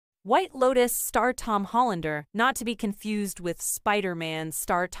White Lotus star Tom Hollander, not to be confused with Spider-Man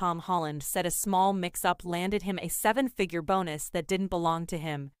star Tom Holland, said a small mix-up landed him a seven-figure bonus that didn't belong to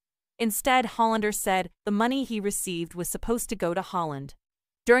him. Instead, Hollander said the money he received was supposed to go to Holland.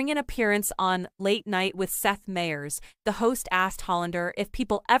 During an appearance on Late Night with Seth Meyers, the host asked Hollander if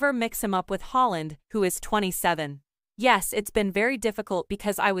people ever mix him up with Holland, who is 27. "Yes, it's been very difficult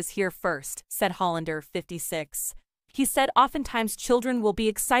because I was here first," said Hollander, 56. He said oftentimes children will be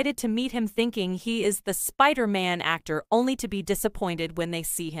excited to meet him thinking he is the Spider-Man actor only to be disappointed when they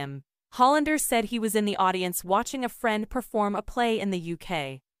see him. Hollander said he was in the audience watching a friend perform a play in the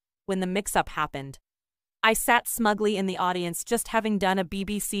UK when the mix-up happened. "I sat smugly in the audience just having done a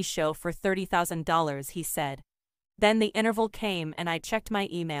BBC show for $30,000, he said. "Then the interval came and I checked my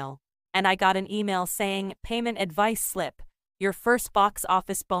email. And I got an email saying, payment advice slip, your first box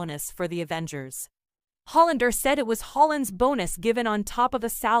office bonus for the Avengers." Hollander said it was Holland's bonus given on top of a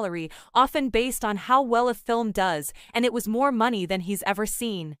salary, often based on how well a film does, and it was more money than he's ever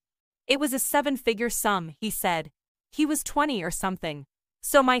seen. "It was a seven-figure sum," he said. "He was 20 or something.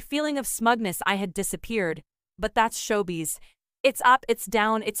 So my feeling of smugness I had disappeared. But that's showbiz. It's up, it's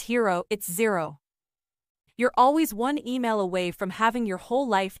down, it's hero, it's zero. You're always one email away from having your whole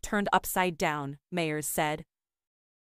life turned upside down," Meyers said.